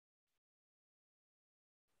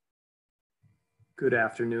Good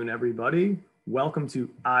afternoon, everybody. Welcome to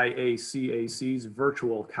IACAC's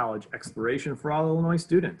Virtual College Exploration for all Illinois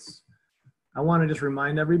students. I want to just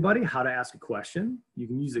remind everybody how to ask a question. You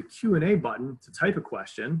can use the Q&A button to type a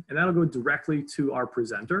question, and that'll go directly to our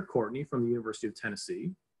presenter, Courtney from the University of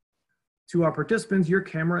Tennessee. To our participants, your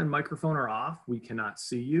camera and microphone are off. We cannot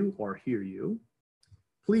see you or hear you.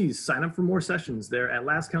 Please sign up for more sessions. There, at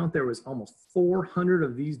last count, there was almost 400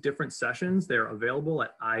 of these different sessions. They're available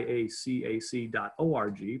at iacac.org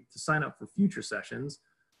to sign up for future sessions.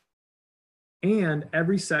 And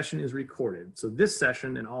every session is recorded. So this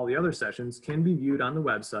session and all the other sessions can be viewed on the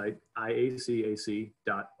website, iacac.org.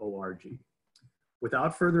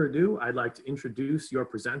 Without further ado, I'd like to introduce your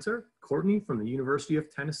presenter, Courtney from the University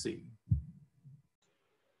of Tennessee.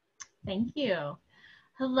 Thank you.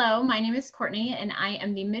 Hello, my name is Courtney and I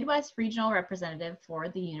am the Midwest Regional Representative for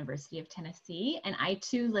the University of Tennessee, and I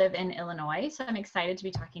too live in Illinois, so I'm excited to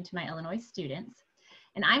be talking to my Illinois students.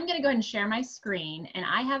 And I'm going to go ahead and share my screen, and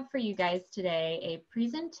I have for you guys today a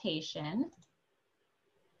presentation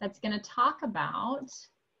that's going to talk about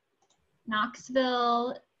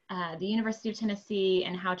Knoxville, the University of Tennessee,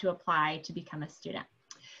 and how to apply to become a student.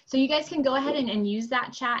 So you guys can go ahead and use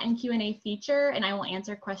that chat and Q&A feature, and I will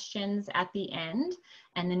answer questions at the end,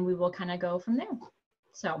 and then we will kind of go from there.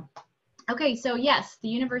 So, okay, so yes, the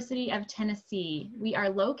University of Tennessee. We are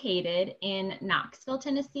located in Knoxville,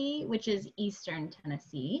 Tennessee, which is Eastern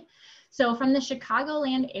Tennessee. So from the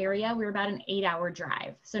Chicagoland area, we're about an 8-hour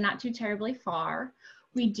drive, so not too terribly far.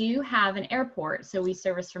 We do have an airport, so we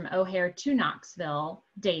service from O'Hare to Knoxville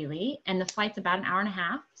daily, and the flight's about an hour and a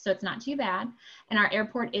half, so it's not too bad. And our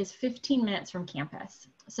airport is 15 minutes from campus.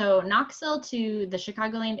 So Knoxville to the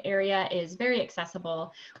Chicagoland area is very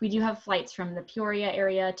accessible. We do have flights from the Peoria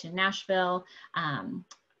area to Nashville,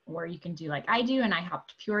 or you can do like I do, and I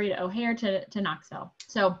hopped Peoria to O'Hare to Knoxville.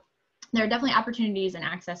 So there are definitely opportunities and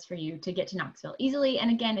access for you to get to Knoxville easily,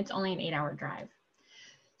 and again, it's only an 8-hour drive.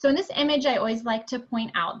 So in this image, I always like to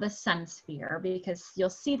point out the sun sphere because you'll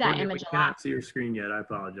see that image a lot. We cannot see your screen yet. I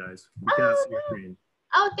apologize. We cannot see your screen.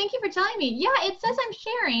 Oh, thank you for telling me. Yeah, it says I'm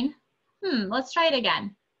sharing. Let's try it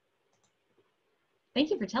again. Thank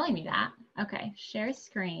you for telling me that. Okay, share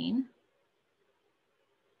screen.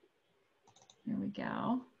 There we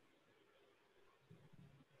go.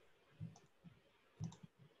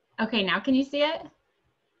 Okay, now can you see it?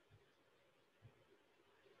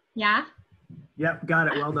 Yeah? Yep, got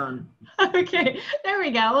it. Well done. Okay, there we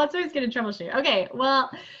go. Well, that's always going to troubleshoot. Okay, well,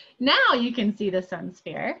 now you can see the sun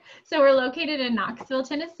sphere. So we're located in Knoxville,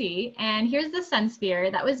 Tennessee, and here's the sun sphere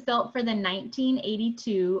that was built for the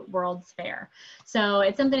 1982 World's Fair. So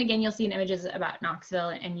it's something, again, you'll see in images about Knoxville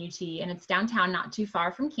and UT, and it's downtown, not too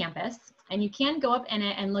far from campus. And you can go up in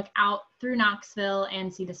it and look out through Knoxville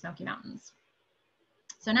and see the Smoky Mountains.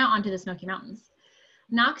 So now onto the Smoky Mountains.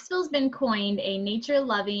 Knoxville's been coined a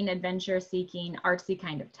nature-loving, adventure-seeking, artsy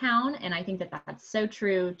kind of town, and I think that that's so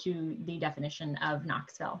true to the definition of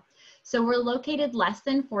Knoxville. So we're located less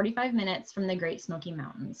than 45 minutes from the Great Smoky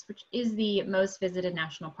Mountains, which is the most visited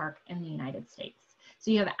national park in the United States.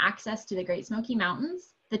 So you have access to the Great Smoky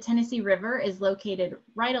Mountains. The Tennessee River is located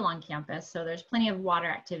right along campus, so there's plenty of water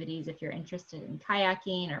activities if you're interested in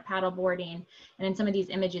kayaking or paddleboarding. And in some of these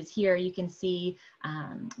images here, you can see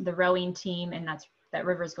the rowing team, and that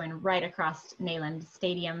river is going right across Neyland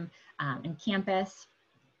Stadium and campus.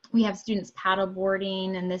 We have students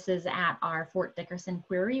paddleboarding, and this is at our Fort Dickerson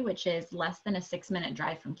Quarry, which is less than a 6-minute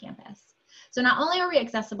drive from campus. So not only are we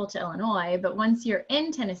accessible to Illinois, but once you're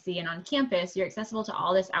in Tennessee and on campus, you're accessible to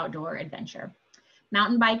all this outdoor adventure.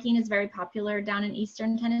 Mountain biking is very popular down in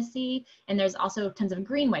Eastern Tennessee, and there's also tons of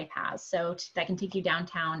greenway paths, so that can take you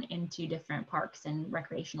downtown into different parks and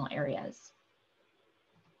recreational areas.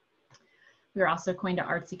 We're also coined an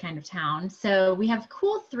artsy kind of town. So we have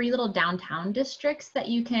cool 3 little downtown districts that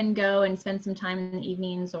you can go and spend some time in the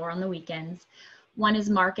evenings or on the weekends. One is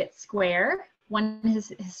Market Square, one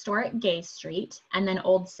is historic Gay Street, and then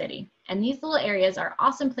Old City. And these little areas are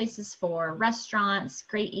awesome places for restaurants,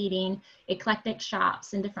 great eating, eclectic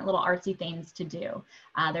shops, and different little artsy things to do.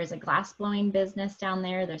 There's a glass blowing business down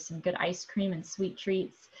there. There's some good ice cream and sweet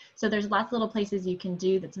treats. So there's lots of little places you can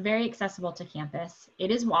do that's very accessible to campus. It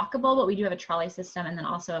is walkable, but we do have a trolley system and then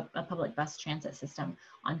also a public bus transit system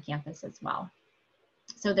on campus as well.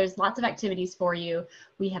 So there's lots of activities for you.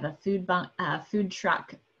 We have a food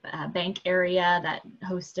truck bank area that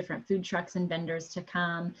hosts different food trucks and vendors to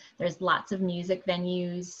come. There's lots of music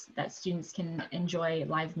venues that students can enjoy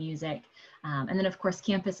live music. And then of course,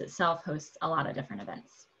 campus itself hosts a lot of different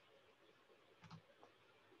events.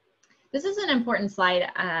 This is an important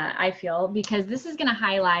slide, I feel, because this is going to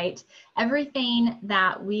highlight everything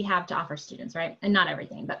that we have to offer students, right? And not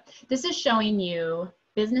everything, but this is showing you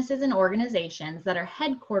businesses and organizations that are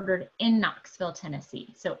headquartered in Knoxville,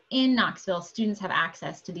 Tennessee. So in Knoxville, students have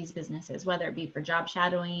access to these businesses, whether it be for job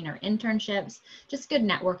shadowing or internships, just good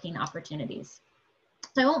networking opportunities.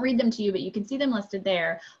 So I won't read them to you, but you can see them listed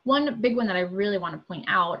there. One big one that I really want to point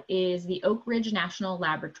out is the Oak Ridge National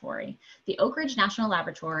Laboratory. The Oak Ridge National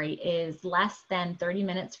Laboratory is less than 30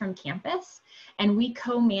 minutes from campus, and we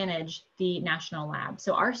co-manage the national lab.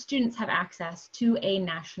 So our students have access to a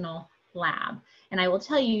national lab. And I will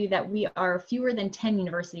tell you that we are fewer than 10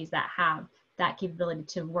 universities that have that capability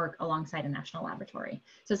to work alongside a national laboratory.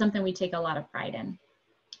 So something we take a lot of pride in.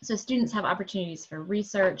 So students have opportunities for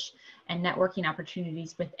research and networking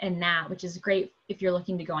opportunities within that, which is great if you're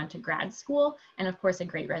looking to go on to grad school, and of course a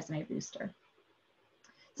great resume booster.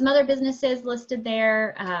 Some other businesses listed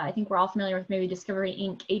there, I think we're all familiar with maybe Discovery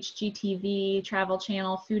Inc., HGTV, Travel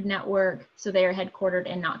Channel, Food Network. So they are headquartered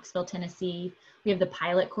in Knoxville, Tennessee. We have the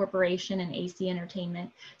Pilot Corporation and AC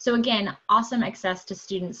Entertainment. So again, awesome access to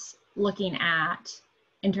students looking at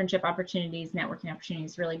internship opportunities, networking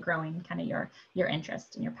opportunities, really growing kind of your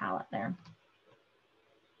interest and your palette there.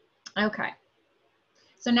 Okay,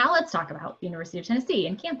 so now let's talk about the University of Tennessee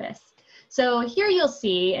and campus. So here you'll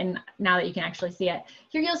see, and now that you can actually see it,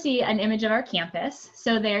 here you'll see an image of our campus.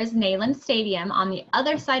 So there's Neyland Stadium. On the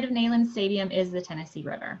other side of Neyland Stadium is the Tennessee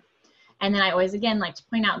River. And then I always, again, like to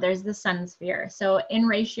point out there's the Sun Sphere. So in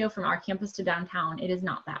ratio from our campus to downtown, it is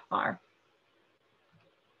not that far.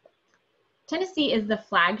 Tennessee is the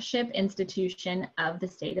flagship institution of the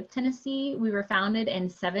state of Tennessee. We were founded in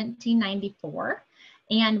 1794,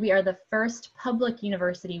 and we are the first public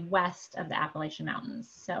university west of the Appalachian Mountains.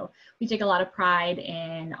 So we take a lot of pride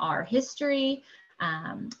in our history.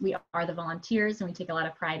 We are the volunteers, and we take a lot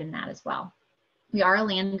of pride in that as well. We are a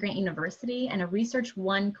land-grant university and a Research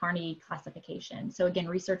 1 Carnegie classification. So again,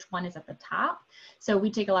 Research 1 is at the top. So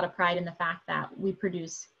we take a lot of pride in the fact that we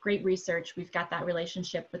produce great research. We've got that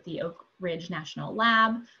relationship with the Oak Ridge National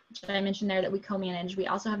Lab, which I mentioned there that we co-manage. We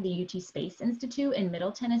also have the UT Space Institute in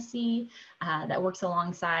Middle Tennessee that works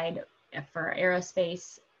alongside for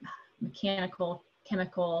aerospace, mechanical,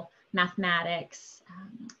 chemical, mathematics,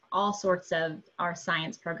 all sorts of our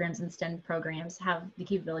science programs and STEM programs have the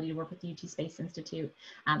capability to work with the UT Space Institute.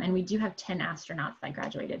 And we do have 10 astronauts that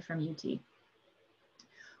graduated from UT.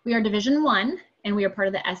 We are Division I, and we are part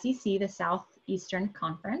of the SEC, the Southeastern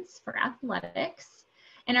Conference for athletics.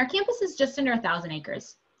 And our campus is just under 1,000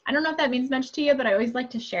 acres. I don't know if that means much to you, but I always like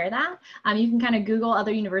to share that. You can kind of Google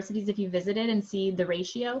other universities if you visited and see the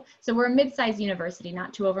ratio. So we're a mid-sized university,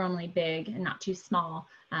 not too overwhelmingly big and not too small,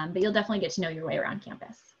 but you'll definitely get to know your way around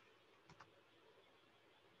campus.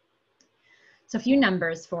 So a few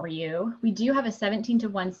numbers for you. We do have a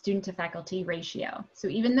 17-to-1 student to faculty ratio. So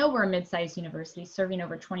even though we're a mid-sized university serving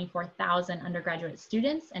over 24,000 undergraduate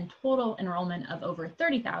students and total enrollment of over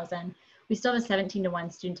 30,000, we still have a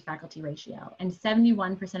 17-to-1 student to faculty ratio, and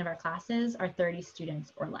 71% of our classes are 30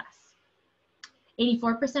 students or less.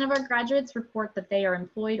 84% of our graduates report that they are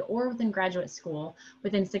employed or within graduate school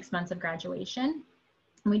within 6 months of graduation.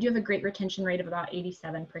 And we do have a great retention rate of about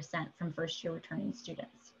 87% from first-year returning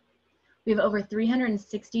students. We have over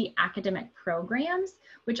 360 academic programs,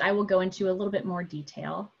 which I will go into a little bit more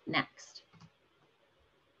detail next.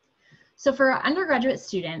 So for our undergraduate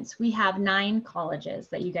students, we have 9 colleges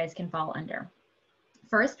that you guys can fall under.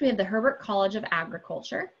 First, we have the Herbert College of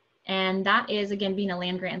Agriculture, and that is, again, being a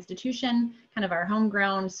land-grant institution, kind of our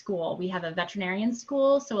homegrown school. We have a veterinarian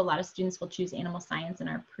school, so a lot of students will choose animal science in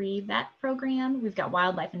our pre-vet program. We've got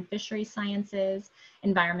wildlife and fishery sciences,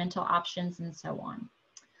 environmental options, and so on.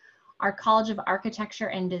 Our College of Architecture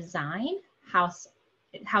and Design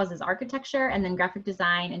houses architecture and then graphic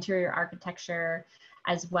design, interior architecture,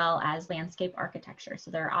 as well as landscape architecture. So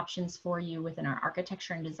there are options for you within our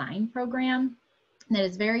architecture and design program that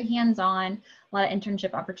is very hands-on, a lot of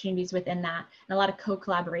internship opportunities within that, and a lot of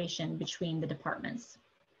co-collaboration between the departments.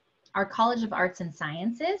 Our College of Arts and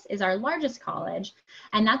Sciences is our largest college,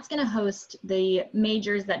 and that's going to host the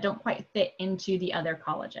majors that don't quite fit into the other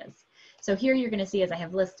colleges. So here you're going to see, as I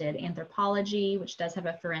have listed, anthropology, which does have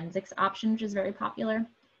a forensics option, which is very popular,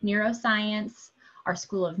 neuroscience, our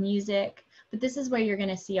School of Music, but this is where you're going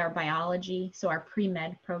to see our biology, so our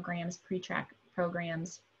pre-med programs, pre-track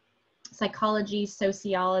programs, psychology,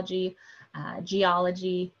 sociology,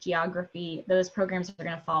 geology, geography. Those programs are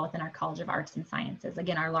going to fall within our College of Arts and Sciences,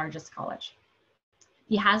 again, our largest college.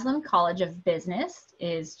 The Haslam College of Business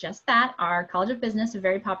is just that, our College of Business, a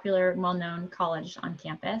very popular, well-known college on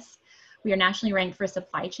campus. We are nationally ranked for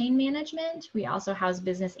supply chain management. We also house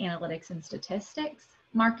business analytics and statistics,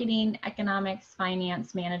 marketing, economics,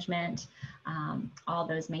 finance, management, all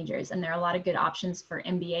those majors. And there are a lot of good options for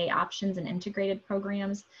MBA options and integrated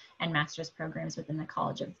programs and master's programs within the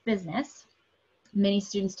College of Business. Many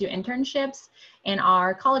students do internships, and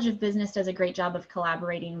our College of Business does a great job of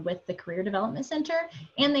collaborating with the Career Development Center,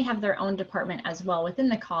 and they have their own department as well within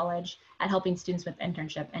the college at helping students with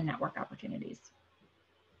internship and network opportunities.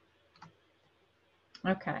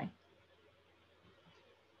 Okay.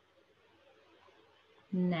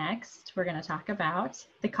 Next, we're going to talk about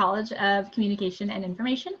the College of Communication and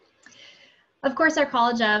Information. Of course, our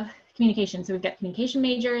College of Communication. So we've got communication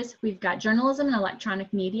majors, we've got journalism and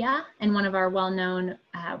electronic media, and one of our well-known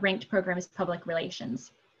ranked programs is public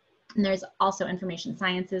relations. And there's also information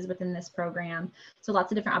sciences within this program. So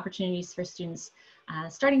lots of different opportunities for students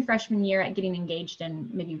starting freshman year at getting engaged in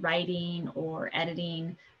maybe writing or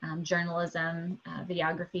editing, journalism,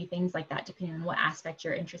 videography, things like that, depending on what aspect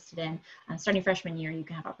you're interested in. Starting freshman year, you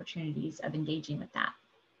can have opportunities of engaging with that.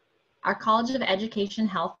 Our College of Education,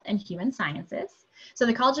 Health, and Human Sciences. So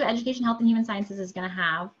the College of Education, Health, and Human Sciences is going to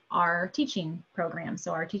have our teaching program.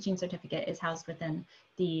 So our teaching certificate is housed within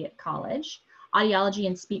the college. Audiology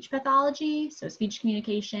and speech pathology, so speech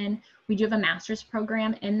communication. We do have a master's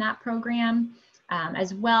program in that program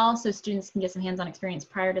as well, so students can get some hands-on experience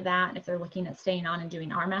prior to that if they're looking at staying on and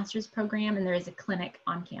doing our master's program, and there is a clinic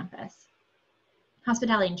on campus.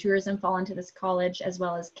 Hospitality and tourism fall into this college, as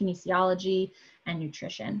well as kinesiology and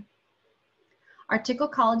nutrition. Our Tickle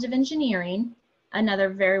College of Engineering, another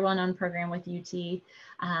very well-known program with UT,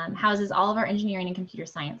 houses all of our engineering and computer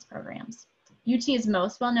science programs. UT is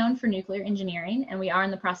most well known for nuclear engineering, and we are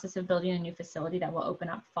in the process of building a new facility that will open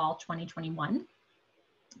up fall 2021.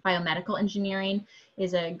 Biomedical engineering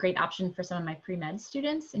is a great option for some of my pre-med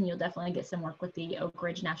students, and you'll definitely get some work with the Oak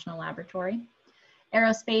Ridge National Laboratory.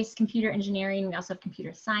 Aerospace, computer engineering, we also have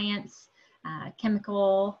computer science,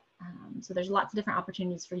 chemical, so there's lots of different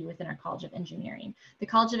opportunities for you within our College of Engineering. The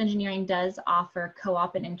College of Engineering does offer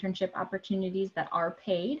co-op and internship opportunities that are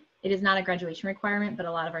paid. It is not a graduation requirement, but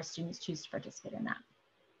a lot of our students choose to participate in that.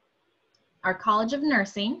 Our College of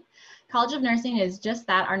Nursing. College of Nursing is just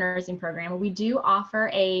that, our nursing program. We do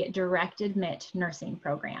offer a direct admit nursing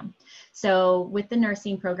program. So with the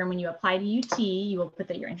nursing program, when you apply to UT, you will put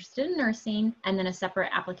that you're interested in nursing, and then a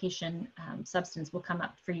separate application substance will come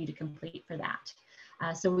up for you to complete for that.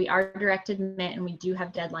 So we are direct admit, and we do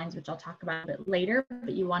have deadlines, which I'll talk about a bit later,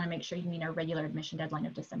 but you want to make sure you meet our regular admission deadline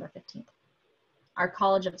of December 15th. Our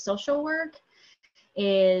College of Social Work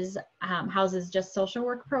is houses just social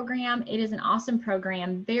work program. It is an awesome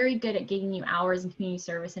program, very good at getting you hours in community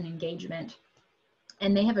service and engagement.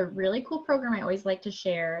 And they have a really cool program I always like to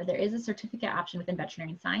share. There is a certificate option within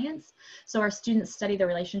veterinary science. So our students study the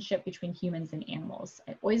relationship between humans and animals.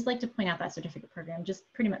 I always like to point out that certificate program,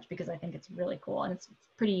 just pretty much because I think it's really cool and it's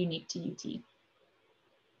pretty unique to UT.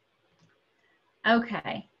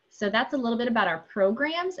 Okay, so that's a little bit about our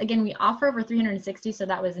programs. Again, we offer over 360, so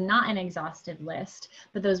that was not an exhaustive list,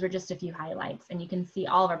 but those were just a few highlights, and you can see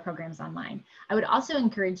all of our programs online. I would also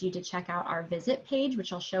encourage you to check out our visit page,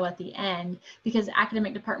 which I'll show at the end, because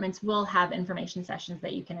academic departments will have information sessions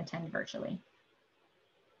that you can attend virtually.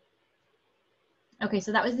 Okay,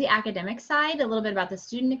 so that was the academic side, a little bit about the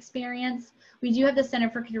student experience. We do have the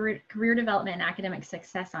Center for Career Development and Academic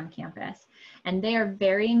Success on campus, and they are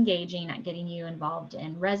very engaging at getting you involved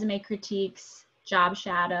in resume critiques, job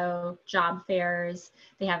shadow, job fairs.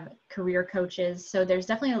 They have career coaches, so there's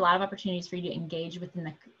definitely a lot of opportunities for you to engage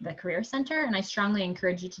within the Career Center, and I strongly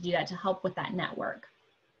encourage you to do that to help with that network.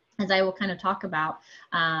 As I will kind of talk about,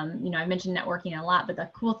 you know, I mentioned networking a lot, but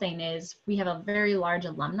the cool thing is we have a very large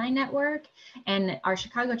alumni network, and our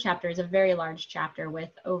Chicago chapter is a very large chapter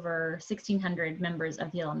with over 1,600 members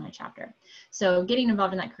of the alumni chapter. So getting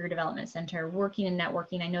involved in that Career Development Center, working and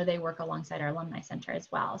networking, I know they work alongside our alumni center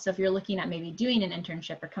as well. So if you're looking at maybe doing an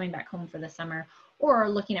internship or coming back home for the summer, or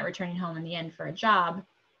looking at returning home in the end for a job,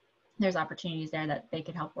 there's opportunities there that they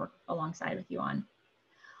could help work alongside with you on.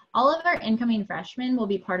 All of our incoming freshmen will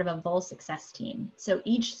be part of a VOL success team. So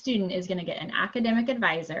each student is going to get an academic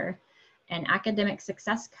advisor, an academic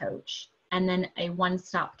success coach, and then a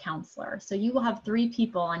one-stop counselor. So you will have 3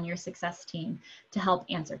 people on your success team to help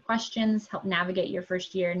answer questions, help navigate your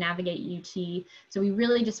first year, navigate UT. So we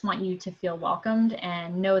really just want you to feel welcomed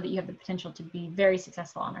and know that you have the potential to be very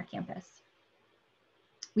successful on our campus.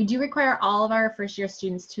 We do require all of our first-year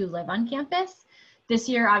students to live on campus. This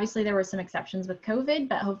year, obviously, there were some exceptions with COVID,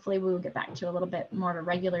 but hopefully we will get back to a little bit more of a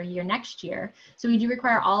regular year next year. So we do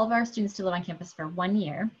require all of our students to live on campus for 1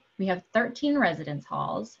 year. We have 13 residence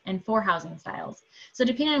halls and 4 housing styles. So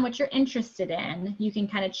depending on what you're interested in, you can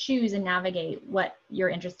kind of choose and navigate what you're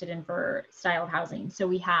interested in for style of housing. So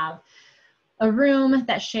we have a room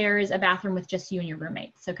that shares a bathroom with just you and your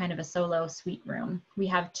roommate, so kind of a solo suite room. We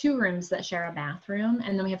have 2 rooms that share a bathroom,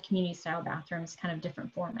 and then we have community style bathrooms, kind of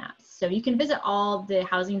different formats. So you can visit all the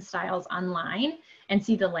housing styles online and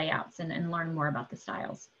see the layouts and learn more about the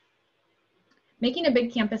styles. Making a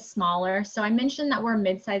big campus smaller. So I mentioned that we're a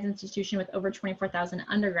mid-sized institution with over 24,000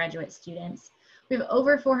 undergraduate students. We have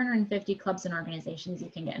over 450 clubs and organizations you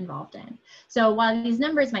can get involved in. So while these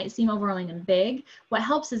numbers might seem overwhelming and big, what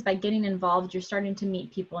helps is by getting involved, you're starting to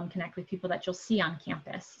meet people and connect with people that you'll see on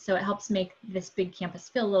campus. So it helps make this big campus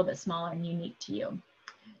feel a little bit smaller and unique to you.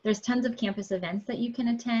 There's tons of campus events that you can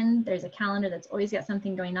attend. There's a calendar that's always got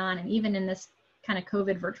something going on. And even in this kind of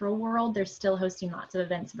COVID virtual world, they're still hosting lots of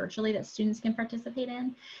events virtually that students can participate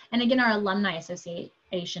in. And again, our Alumni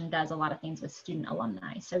Association does a lot of things with student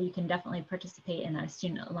alumni. So you can definitely participate in a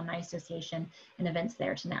Student Alumni Association and events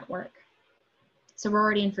there to network.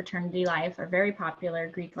 Sorority and fraternity life are very popular.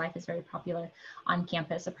 Greek life is very popular on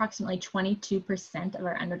campus. Approximately 22% of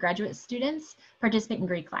our undergraduate students participate in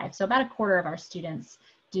Greek life. So about a quarter of our students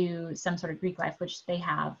do some sort of Greek life, which they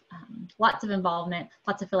have lots of involvement,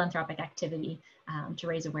 lots of philanthropic activity to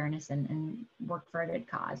raise awareness and work for a good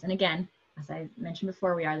cause. And again, as I mentioned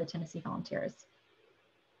before, we are the Tennessee Volunteers.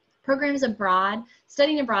 Programs abroad.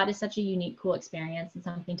 Studying abroad is such a unique, cool experience and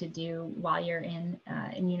something to do while you're in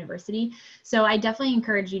university. So I definitely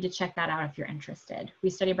encourage you to check that out if you're interested. We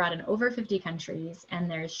study abroad in over 50 countries,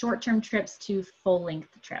 and there's short-term trips to full-length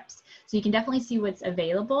trips. So you can definitely see what's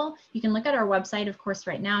available. You can look at our website. Of course,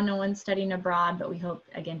 right now, no one's studying abroad, but we hope,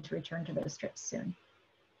 again, to return to those trips soon.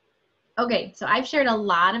 Okay, so I've shared a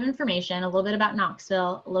lot of information, a little bit about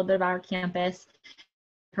Knoxville, a little bit about our campus,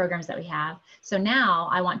 programs that we have. So now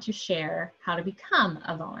I want to share how to become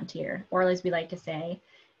a volunteer, or as we like to say,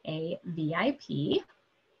 a VIP.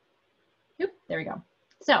 Oop, there we go.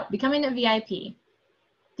 So becoming a VIP,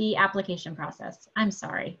 the application process. I'm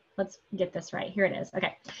sorry, let's get this right. Here it is.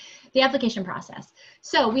 Okay, the application process.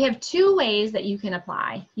 So we have 2 ways that you can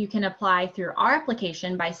apply. You can apply through our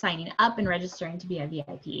application by signing up and registering to be a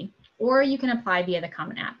VIP, or you can apply via the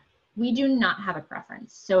Common App. We do not have a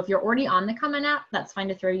preference. So if you're already on the Common App, that's fine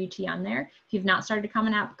to throw UT on there. If you've not started a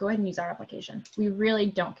Common App, go ahead and use our application. We really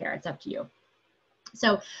don't care. It's up to you.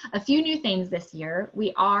 So a few new things this year.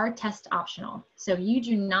 We are test optional. So you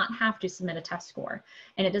do not have to submit a test score,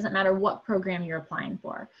 and it doesn't matter what program you're applying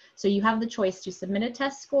for. So you have the choice to submit a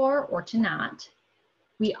test score or to not.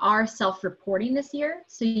 We are self-reporting this year,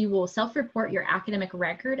 so you will self-report your academic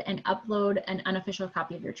record and upload an unofficial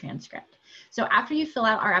copy of your transcript. So after you fill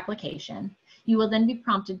out our application, you will then be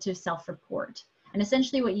prompted to self-report. And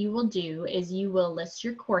essentially what you will do is you will list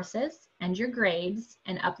your courses and your grades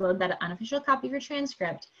and upload that unofficial copy of your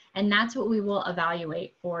transcript, and that's what we will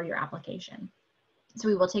evaluate for your application. So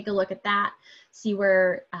we will take a look at that, see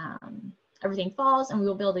where everything falls, and we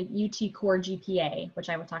will build a UT core GPA, which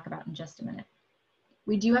I will talk about in just a minute.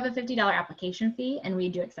 We do have a $50 application fee, and we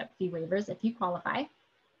do accept fee waivers if you qualify.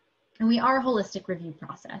 And we are a holistic review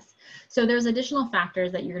process. So there's additional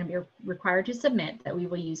factors that you're going to be required to submit that we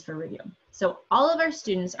will use for review. So all of our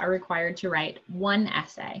students are required to write 1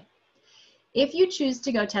 essay. If you choose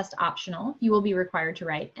to go test optional, you will be required to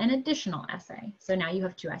write an additional essay. So now you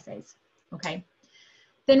have 2 essays, okay?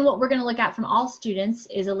 Then what we're going to look at from all students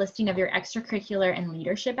is a listing of your extracurricular and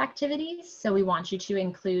leadership activities. So we want you to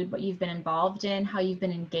include what you've been involved in, how you've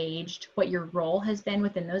been engaged, what your role has been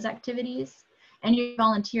within those activities, and your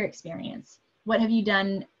volunteer experience. What have you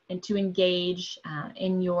done to engage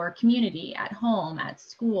in your community, at home, at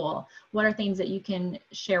school? What are things that you can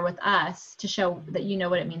share with us to show that you know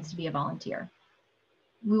what it means to be a volunteer?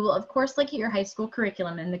 We will, of course, look at your high school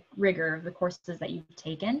curriculum and the rigor of the courses that you've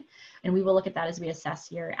taken, and we will look at that as we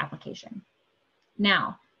assess your application.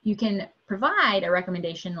 Now, you can provide a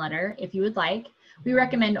recommendation letter if you would like. We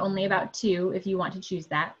recommend only about 2 if you want to choose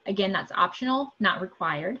that. Again, that's optional, not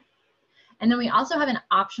required. And then we also have an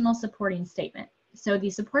optional supporting statement. So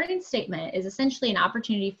the supporting statement is essentially an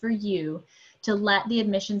opportunity for you to let the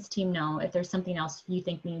admissions team know if there's something else you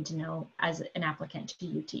think we need to know as an applicant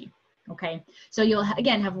to UT. Okay, so you'll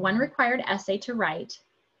again have 1 required essay to write,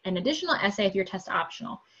 an additional essay if you're test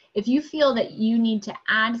optional. If you feel that you need to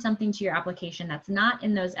add something to your application that's not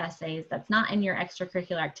in those essays, that's not in your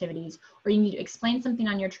extracurricular activities, or you need to explain something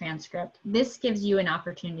on your transcript, this gives you an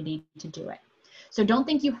opportunity to do it. So don't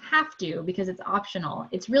think you have to because it's optional.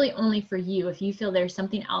 It's really only for you if you feel there's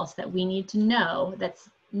something else that we need to know that's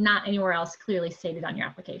not anywhere else clearly stated on your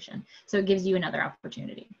application. So it gives you another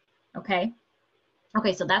opportunity, okay?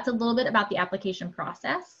 Okay, so that's a little bit about the application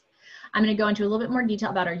process. I'm going to go into a little bit more detail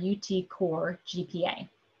about our UT core GPA.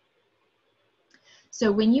 So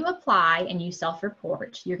when you apply and you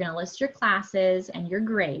self-report, you're going to list your classes and your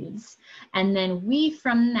grades, and then we,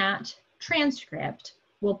 from that transcript,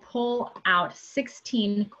 will pull out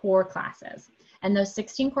 16 core classes, and those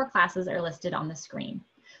 16 core classes are listed on the screen.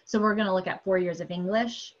 So we're going to look at 4 years of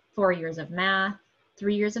English, 4 years of math,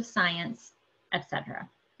 3 years of science, etc.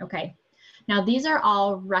 Okay. Now these are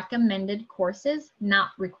all recommended courses,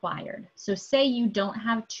 not required. So say you don't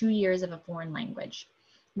have 2 years of a foreign language.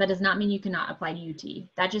 That does not mean you cannot apply to UT.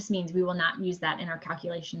 That just means we will not use that in our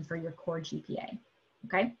calculation for your core GPA,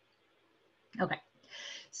 okay? Okay,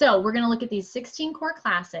 so we're gonna look at these 16 core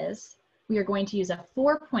classes. We are going to use a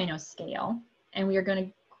 4.0 scale, and we are gonna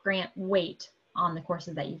grant weight on the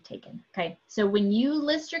courses that you've taken, okay? So when you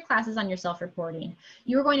list your classes on your self-reporting,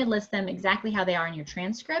 you're going to list them exactly how they are in your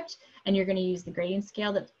transcript, and you're gonna use the grading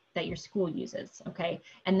scale that your school uses, okay?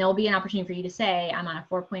 And there'll be an opportunity for you to say, I'm on a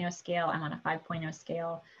 4.0 scale, I'm on a 5.0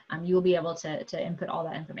 scale. You will be able to input all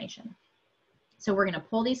that information. So we're gonna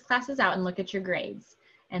pull these classes out and look at your grades.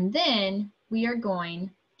 And then we are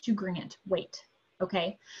going to grant weight,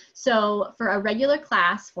 okay? So for a regular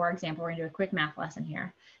class, for example, we're gonna do a quick math lesson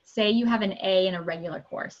here. Say you have an A in a regular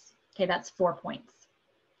course, okay, that's 4 points.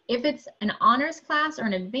 If it's an honors class or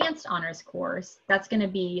an advanced honors course, that's going to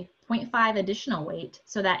be 0.5 additional weight,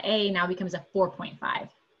 so that A now becomes a 4.5.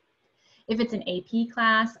 If it's an AP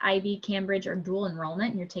class, IB, Cambridge, or dual enrollment,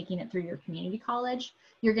 and you're taking it through your community college,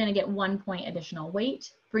 you're going to get 1 point additional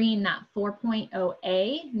weight, bringing that 4.0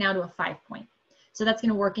 A now to a 5 point. So that's going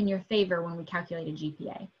to work in your favor when we calculate a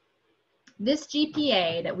GPA. This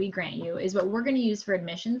GPA that we grant you is what we're going to use for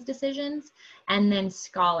admissions decisions and then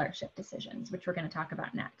scholarship decisions, which we're going to talk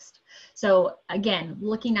about next. So again,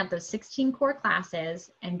 looking at those 16 core classes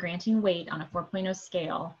and granting weight on a 4.0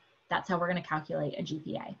 scale, that's how we're going to calculate a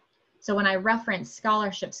GPA. So when I reference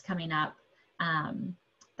scholarships coming up,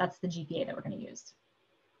 that's the GPA that we're going to use.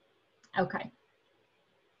 Okay.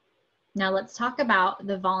 Now let's talk about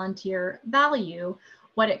the volunteer value,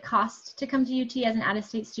 what it costs to come to UT as an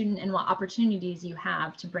out-of-state student, and what opportunities you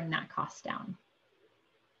have to bring that cost down.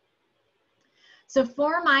 So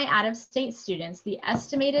for my out-of-state students, the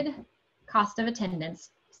estimated cost of attendance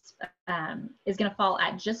is going to fall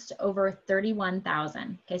at just over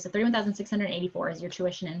 $31,000. Okay, so $31,684 is your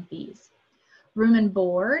tuition and fees. Room and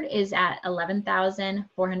board is at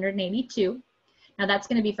 $11,482. Now that's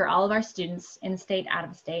going to be for all of our students, in-state,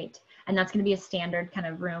 out-of-state, and that's going to be a standard kind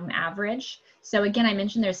of room average. So again, I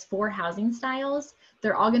mentioned there's 4 housing styles.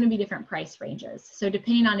 They're all going to be different price ranges. So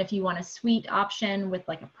depending on if you want a suite option with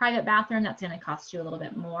like a private bathroom, that's going to cost you a little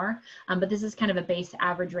bit more. But this is kind of a base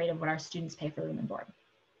average rate of what our students pay for room and board.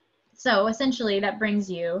 So essentially that brings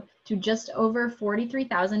you to just over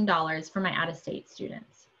 $43,000 for my out-of-state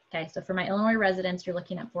students. Okay, so for my Illinois residents, you're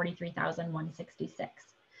looking at $43,166.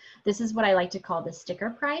 This is what I like to call the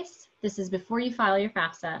sticker price. This is before you file your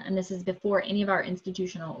FAFSA, and this is before any of our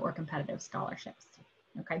institutional or competitive scholarships.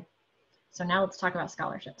 Okay, so now let's talk about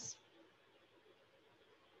scholarships.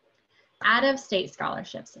 Out-of-state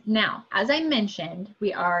scholarships. Now, as I mentioned,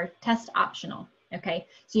 we are test optional. Okay,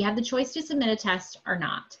 so you have the choice to submit a test or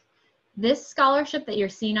not. This scholarship that you're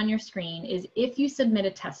seeing on your screen is if you submit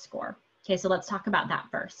a test score. Okay, so let's talk about that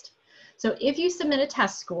first. So if you submit a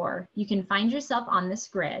test score, you can find yourself on this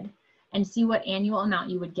grid and see what annual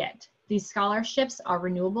amount you would get. These scholarships are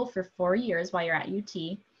renewable for 4 years while you're at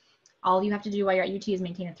UT. All you have to do while you're at UT is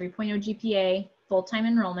maintain a 3.0 GPA, full-time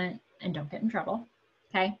enrollment, and don't get in trouble,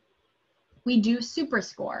 okay? We do super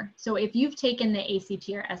score. So if you've taken the ACT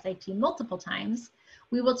or SAT multiple times,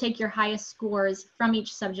 we will take your highest scores from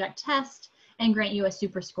each subject test and grant you a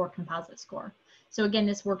super score composite score. So again,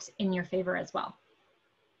 this works in your favor as well.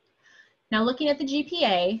 Now looking at the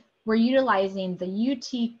GPA, we're utilizing the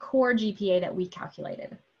UT core GPA that we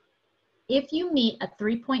calculated. If you meet a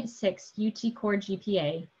 3.6 UT core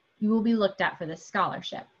GPA, you will be looked at for this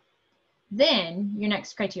scholarship. Then your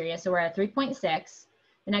next criteria, so we're at 3.6,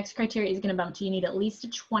 the next criteria is going to bump to you need at least a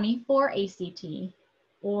 24 ACT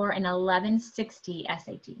or an 1160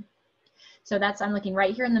 SAT. So that's, I'm looking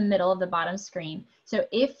right here in the middle of the bottom screen. So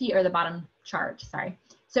if you, or the bottom chart, sorry.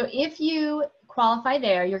 So if you qualify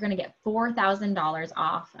there, you're going to get $4,000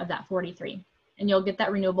 off of that 43, and you'll get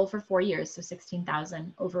that renewable for 4 years, so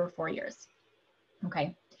 $16,000 over 4 years.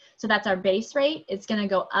 Okay, so that's our base rate. It's going to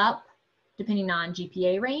go up depending on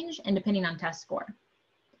GPA range and depending on test score.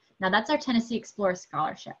 Now that's our Tennessee Explorer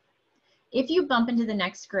Scholarship. If you bump into the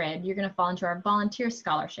next grid, you're going to fall into our volunteer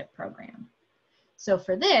scholarship program. So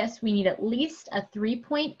for this, we need at least a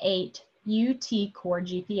 3.8 UT core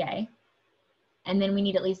GPA. And then we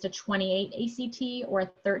need at least a 28 ACT or a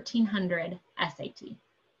 1300 SAT.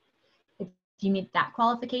 If you meet that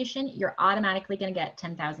qualification, you're automatically going to get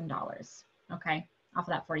 $10,000, okay, off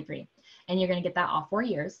of that 43. And you're going to get that all 4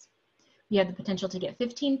 years. You have the potential to get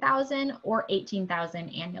 $15,000 or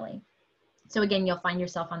 $18,000 annually. So again, you'll find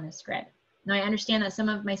yourself on this grid. Now, I understand that some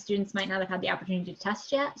of my students might not have had the opportunity to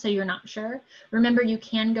test yet, so you're not sure. Remember, you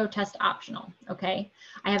can go test optional, okay?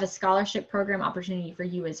 I have a scholarship program opportunity for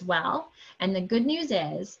you as well. And the good news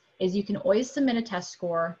is you can always submit a test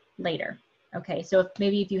score later, okay? So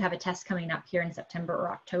maybe if you have a test coming up here in September or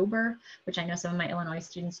October, which I know some of my Illinois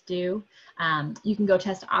students do, you can go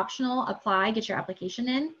test optional, apply, get your application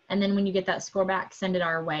in, and then when you get that score back, send it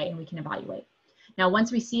our way and we can evaluate. Now,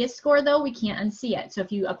 once we see a score, though, we can't unsee it. So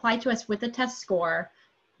if you apply to us with a test score,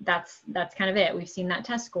 that's kind of it. We've seen that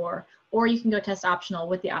test score. Or you can go test optional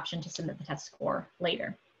with the option to submit the test score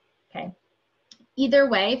later, okay? Either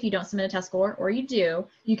way, if you don't submit a test score or you do,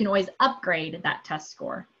 you can always upgrade that test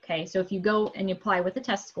score, okay? So if you go and you apply with a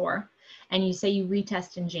test score and you say you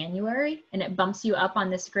retest in January and it bumps you up on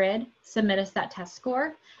this grid, submit us that test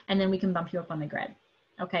score and then we can bump you up on the grid,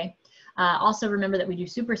 okay? Also remember that we do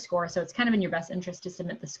super score, so it's kind of in your best interest to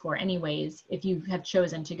submit the score anyways if you have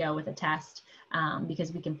chosen to go with a test,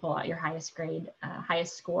 because we can pull out your highest grade,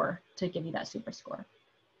 highest score to give you that super score.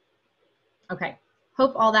 Okay,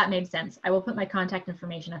 hope all that made sense. I will put my contact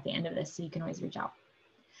information at the end of this so you can always reach out.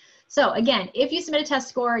 So again, if you submit a test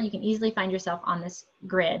score, you can easily find yourself on this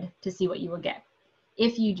grid to see what you will get.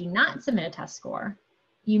 If you do not submit a test score,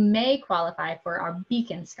 you may qualify for our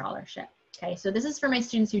Beacon Scholarship. Okay, so this is for my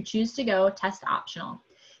students who choose to go test optional.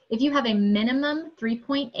 If you have a minimum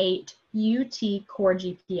 3.8 UT core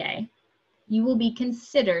GPA, you will be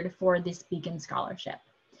considered for this Beacon Scholarship.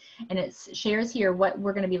 And it shares here what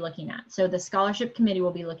we're going to be looking at. So the scholarship committee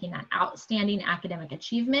will be looking at outstanding academic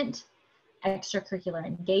achievement, extracurricular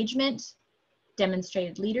engagement,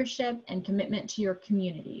 demonstrated leadership, and commitment to your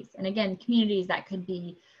communities. And again, communities that could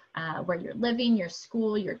be where you're living, your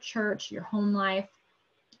school, your church, your home life.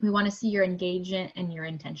 We want to see your engagement and your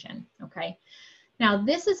intention, okay? Now,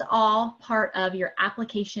 this is all part of your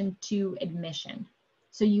application to admission.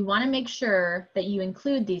 So you want to make sure that you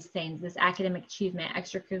include these things, this academic achievement,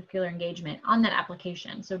 extracurricular engagement on that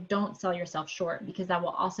application. So don't sell yourself short because that will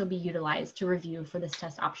also be utilized to review for this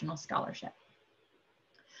test optional scholarship.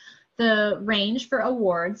 The range for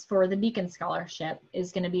awards for the Beacon Scholarship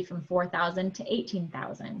is going to be from $4,000 to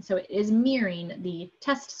 $18,000. So it is mirroring the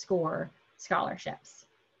test score scholarships.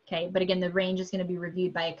 Okay, but again, the range is going to be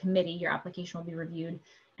reviewed by a committee. Your application will be reviewed,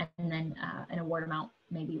 and then an award amount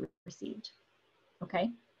may be received.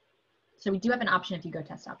 Okay, so we do have an option if you go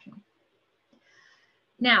test optional.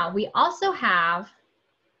 Now, we also have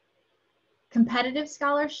competitive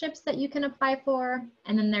scholarships that you can apply for,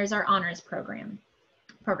 and then there's our honors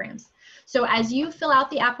programs. So as you fill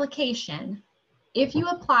out the application, if you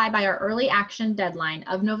apply by our early action deadline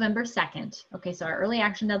of November 2nd, okay, so our early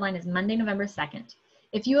action deadline is Monday, November 2nd.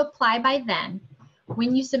 If you apply by then,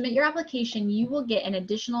 when you submit your application, you will get an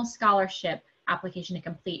additional scholarship application to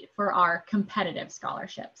complete for our competitive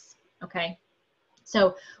scholarships, okay?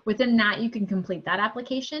 So within that, you can complete that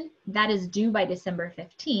application. That is due by December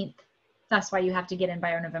 15th. That's why you have to get in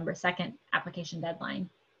by our November 2nd application deadline.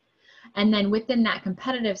 And then within that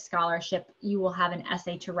competitive scholarship, you will have an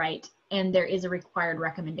essay to write, and there is a required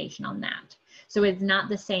recommendation on that. So it's not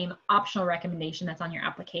the same optional recommendation that's on your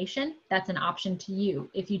application. That's an option to you.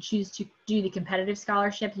 If you choose to do the competitive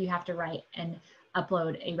scholarship, you have to write and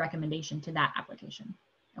upload a recommendation to that application,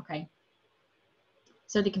 okay?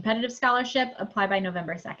 So the competitive scholarship, apply by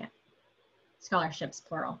November 2nd. Scholarships,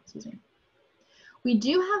 plural, excuse me. We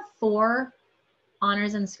do have 4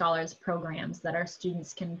 honors and scholars programs that our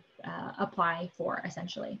students can apply for,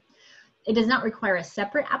 essentially. It does not require a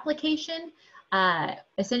separate application.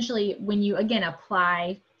 Essentially, when you, again,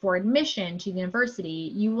 apply for admission to the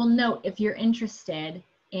university, you will note if you're interested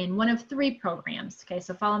in one of 3 programs. Okay,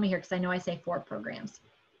 so follow me here because I know I say 4 programs.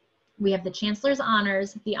 We have the Chancellor's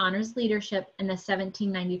Honors, the Honors Leadership, and the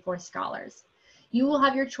 1794 Scholars. You will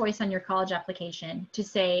have your choice on your college application to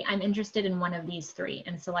say, I'm interested in one of these 3,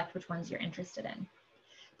 and select which ones you're interested in.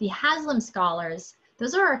 The Haslam Scholars,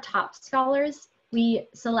 those are our top scholars. We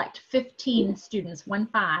select 15 students,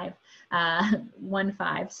 15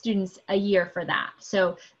 students a year for that.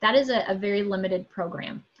 So that is a very limited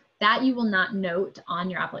program. That you will not note on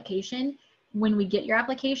your application. When we get your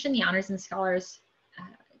application, the Honors and Scholars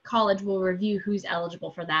College will review who's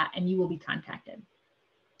eligible for that, and you will be contacted.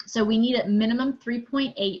 So we need a minimum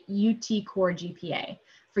 3.8 UT core GPA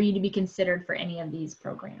for you to be considered for any of these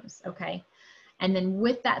programs, okay? And then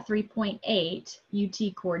with that 3.8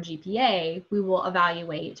 UT core GPA, we will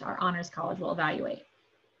evaluate, our honors college will evaluate.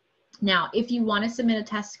 Now, if you want to submit a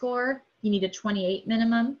test score, you need a 28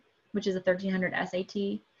 minimum, which is a 1300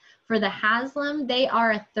 SAT. For the Haslam, they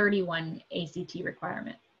are a 31 ACT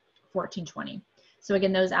requirement, 1420. So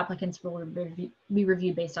again, those applicants will be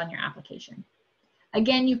reviewed based on your application.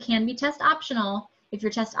 Again, you can be test optional. If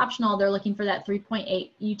you're test optional, they're looking for that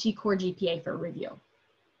 3.8 UT core GPA for review.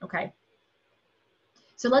 Okay.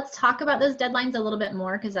 So let's talk about those deadlines a little bit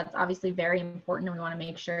more, because that's obviously very important, and we want to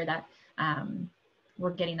make sure that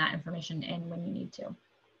we're getting that information in when you need to.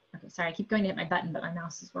 Okay, sorry, I keep going to hit my button, but my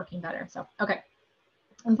mouse is working better. So, okay.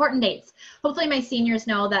 Important dates. Hopefully my seniors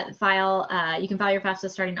know that you can file your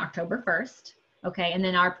FAFSA starting October 1st. Okay, and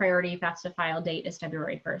then our priority FAFSA file date is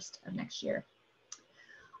February 1st of next year.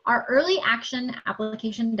 Our early action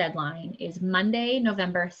application deadline is Monday,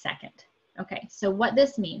 November 2nd. Okay, so what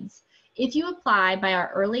this means, if you apply by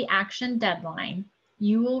our early action deadline,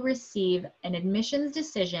 you will receive an admissions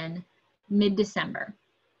decision mid-December.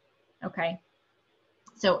 Okay,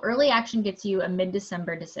 so early action gets you a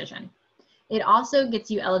mid-December decision. It also gets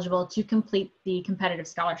you eligible to complete the competitive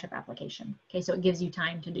scholarship application. Okay, so it gives you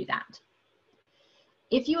time to do that.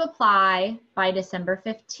 If you apply by December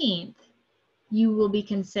 15th, you will be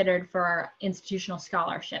considered for our institutional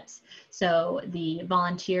scholarships. So the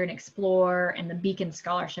Volunteer and Explore and the Beacon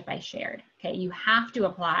Scholarship I shared. Okay, you have to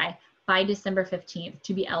apply by December 15th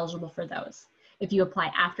to be eligible for those. If you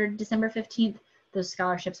apply after December 15th, those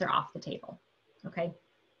scholarships are off the table. Okay.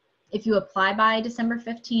 If you apply by December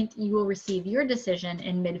 15th, you will receive your decision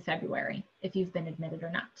in mid-February if you've been admitted or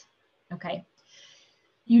not. Okay.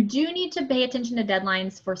 You do need to pay attention to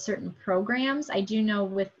deadlines for certain programs. I do know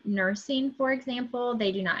with nursing, for example,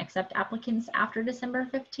 they do not accept applicants after December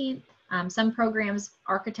 15th. Some programs,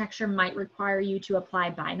 architecture might require you to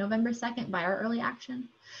apply by November 2nd by our early action.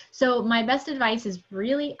 So my best advice is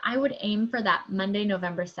really, I would aim for that Monday,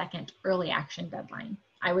 November 2nd early action deadline.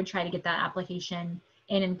 I would try to get that application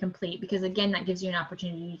in and complete, because again, that gives you an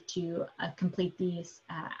opportunity to complete these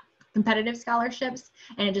competitive scholarships,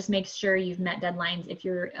 and it just makes sure you've met deadlines if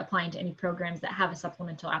you're applying to any programs that have a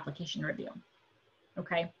supplemental application review.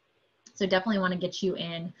 Okay, so definitely want to get you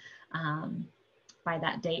in by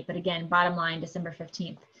that date, but again, bottom line, December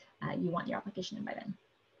 15th, you want your application in by then.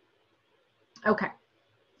 Okay,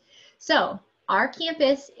 so our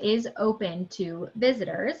campus is open to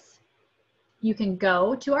visitors. You can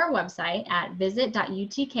go to our website at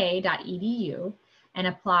visit.utk.edu and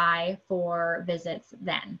apply for visits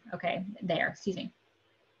then. Okay, excuse me.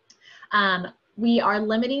 We are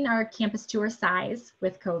limiting our campus tour size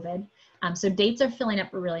with COVID. So dates are filling up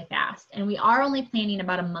really fast, and we are only planning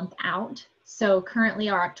about a month out. So currently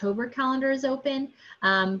our October calendar is open.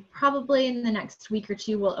 Probably in the next week or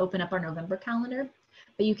two, we'll open up our November calendar,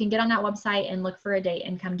 but you can get on that website and look for a date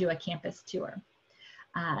and come do a campus tour.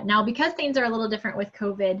 Now, because things are a little different with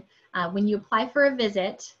COVID, when you apply for a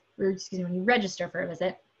visit, or excuse me, when you register for a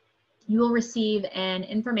visit, you will receive an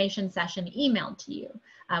information session emailed to you.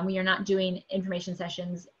 We are not doing information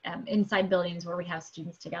sessions inside buildings where we have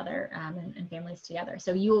students together and families together.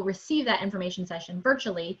 So you will receive that information session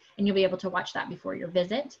virtually, and you'll be able to watch that before your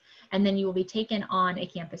visit, and then you will be taken on a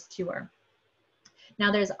campus tour.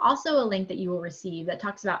 Now, there's also a link that you will receive that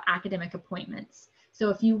talks about academic appointments. So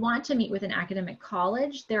if you want to meet with an academic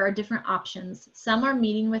college, there are different options. Some are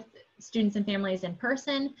meeting with students and families in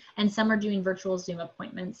person, and some are doing virtual Zoom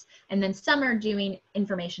appointments, and then some are doing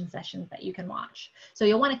information sessions that you can watch. So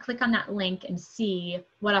you'll want to click on that link and see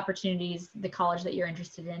what opportunities the college that you're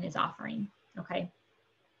interested in is offering. Okay.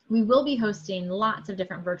 We will be hosting lots of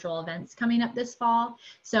different virtual events coming up this fall.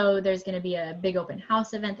 So there's going to be a big open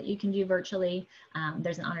house event that you can do virtually.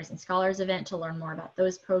 There's an Honors and Scholars event to learn more about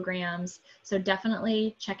those programs. So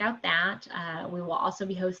definitely check out that. We will also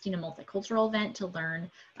be hosting a multicultural event to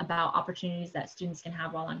learn about opportunities that students can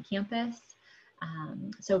have while on campus.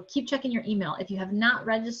 So keep checking your email. If you have not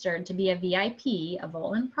registered to be a VIP, a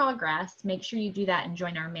Vol in Progress, make sure you do that and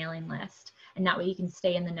join our mailing list. And that way you can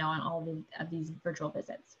stay in the know on all of these virtual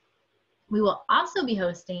visits. We will also be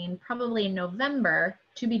hosting, probably in November,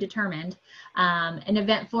 to be determined, an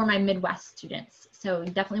event for my Midwest students. So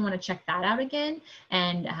you definitely want to check that out again.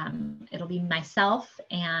 And it'll be myself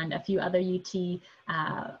and a few other UT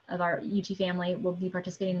of our UT family will be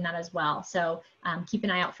participating in that as well. So keep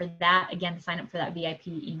an eye out for that. Again, sign up for that VIP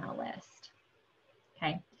email list.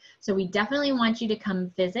 Okay, so we definitely want you to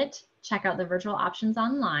come visit, check out the virtual options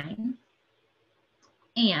online.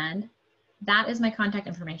 And that is my contact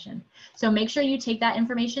information. So make sure you take that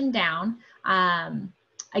information down.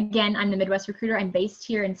 Again, I'm the Midwest recruiter. I'm based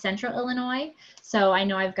here in Central Illinois. So I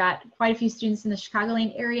know I've got quite a few students in the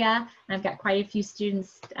Chicagoland area, and I've got quite a few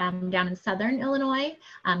students down in Southern Illinois.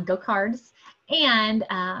 Go Cards. And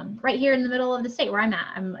right here in the middle of the state where I'm at.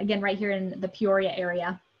 I'm again right here in the Peoria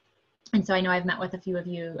area. And so I know I've met with a few of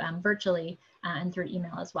you virtually and through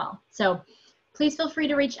email as well. So please feel free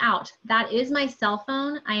to reach out. That is my cell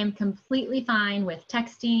phone. I am completely fine with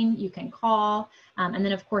texting. You can call, and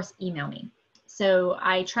then of course, email me. So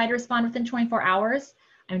I try to respond within 24 hours.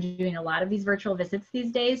 I'm doing a lot of these virtual visits these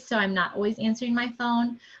days, so I'm not always answering my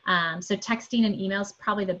phone. So texting and email is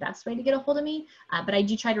probably the best way to get a hold of me, but I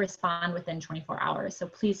do try to respond within 24 hours. So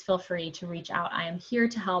please feel free to reach out. I am here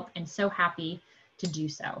to help and so happy to do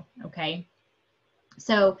so, okay?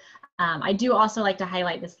 So I do also like to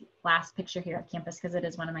highlight this last picture here of campus because it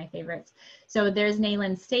is one of my favorites. So there's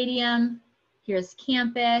Neyland Stadium, here's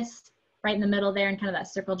campus. Right in the middle there, and kind of that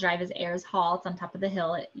circle drive is Ayers Hall. It's on top of the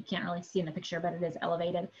hill. You can't really see in the picture, but it is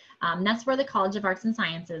elevated. That's where the College of Arts and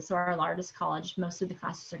Sciences, so our largest college, most of the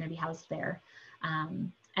classes are going to be housed there.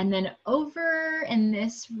 And then over in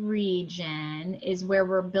this region is where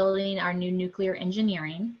we're building our new nuclear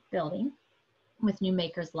engineering building with new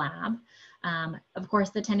Makers Lab. Of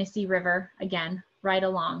course, the Tennessee River, again, right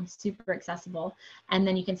along, super accessible. And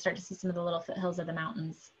then you can start to see some of the little foothills of the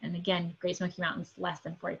mountains. And again, Great Smoky Mountains, less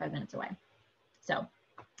than 45 minutes away. So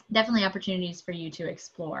definitely opportunities for you to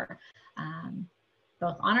explore,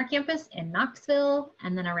 both on our campus in Knoxville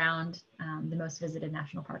and then around the most visited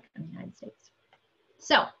national park in the United States.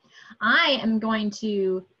 So I am going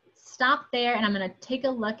to stop there and I'm going to take a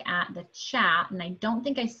look at the chat. And I don't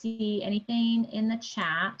think I see anything in the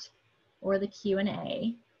chat or the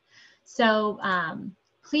Q&A. So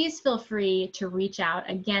please feel free to reach out.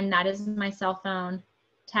 Again, that is my cell phone,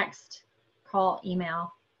 text, call,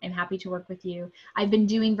 email. I'm happy to work with you. I've been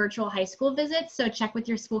doing virtual high school visits, so check with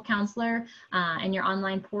your school counselor and your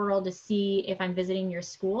online portal to see if I'm visiting your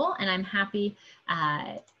school, and I'm happy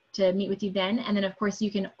to meet with you then. And then of course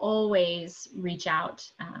you can always reach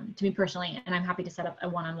out to me personally, and I'm happy to set up a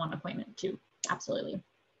one-on-one appointment too, absolutely.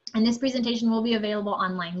 And this presentation will be available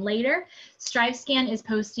online later. StriveScan is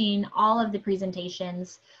posting all of the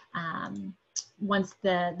presentations once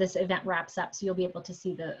this event wraps up. So you'll be able to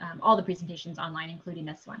see all the presentations online, including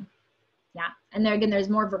this one. Yeah, and there again, there's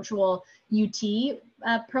more virtual UT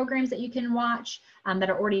programs that you can watch that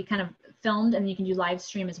are already kind of filmed, and you can do live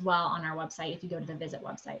stream as well on our website if you go to the visit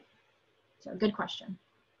website. So good question.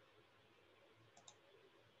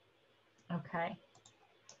 Okay.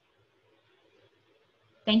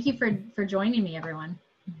 Thank you for joining me, everyone.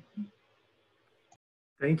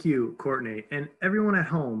 Thank you, Courtney. And everyone at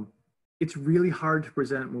home, it's really hard to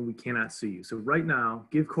present when we cannot see you. So right now,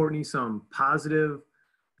 give Courtney some positive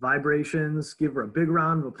vibrations. Give her a big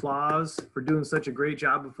round of applause for doing such a great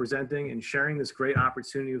job of presenting and sharing this great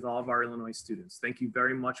opportunity with all of our Illinois students. Thank you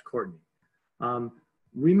very much, Courtney.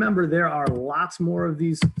 Remember, there are lots more of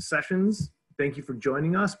these sessions. Thank you for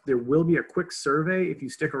joining us. There will be a quick survey. If you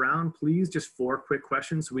stick around, please, just 4 quick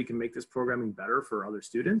questions so we can make this programming better for other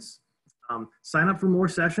students. Sign up for more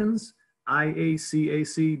sessions,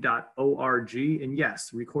 IACAC.org. And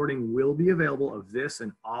yes, recording will be available of this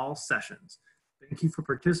and all sessions. Thank you for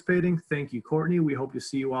participating. Thank you, Courtney. We hope to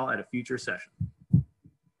see you all at a future session.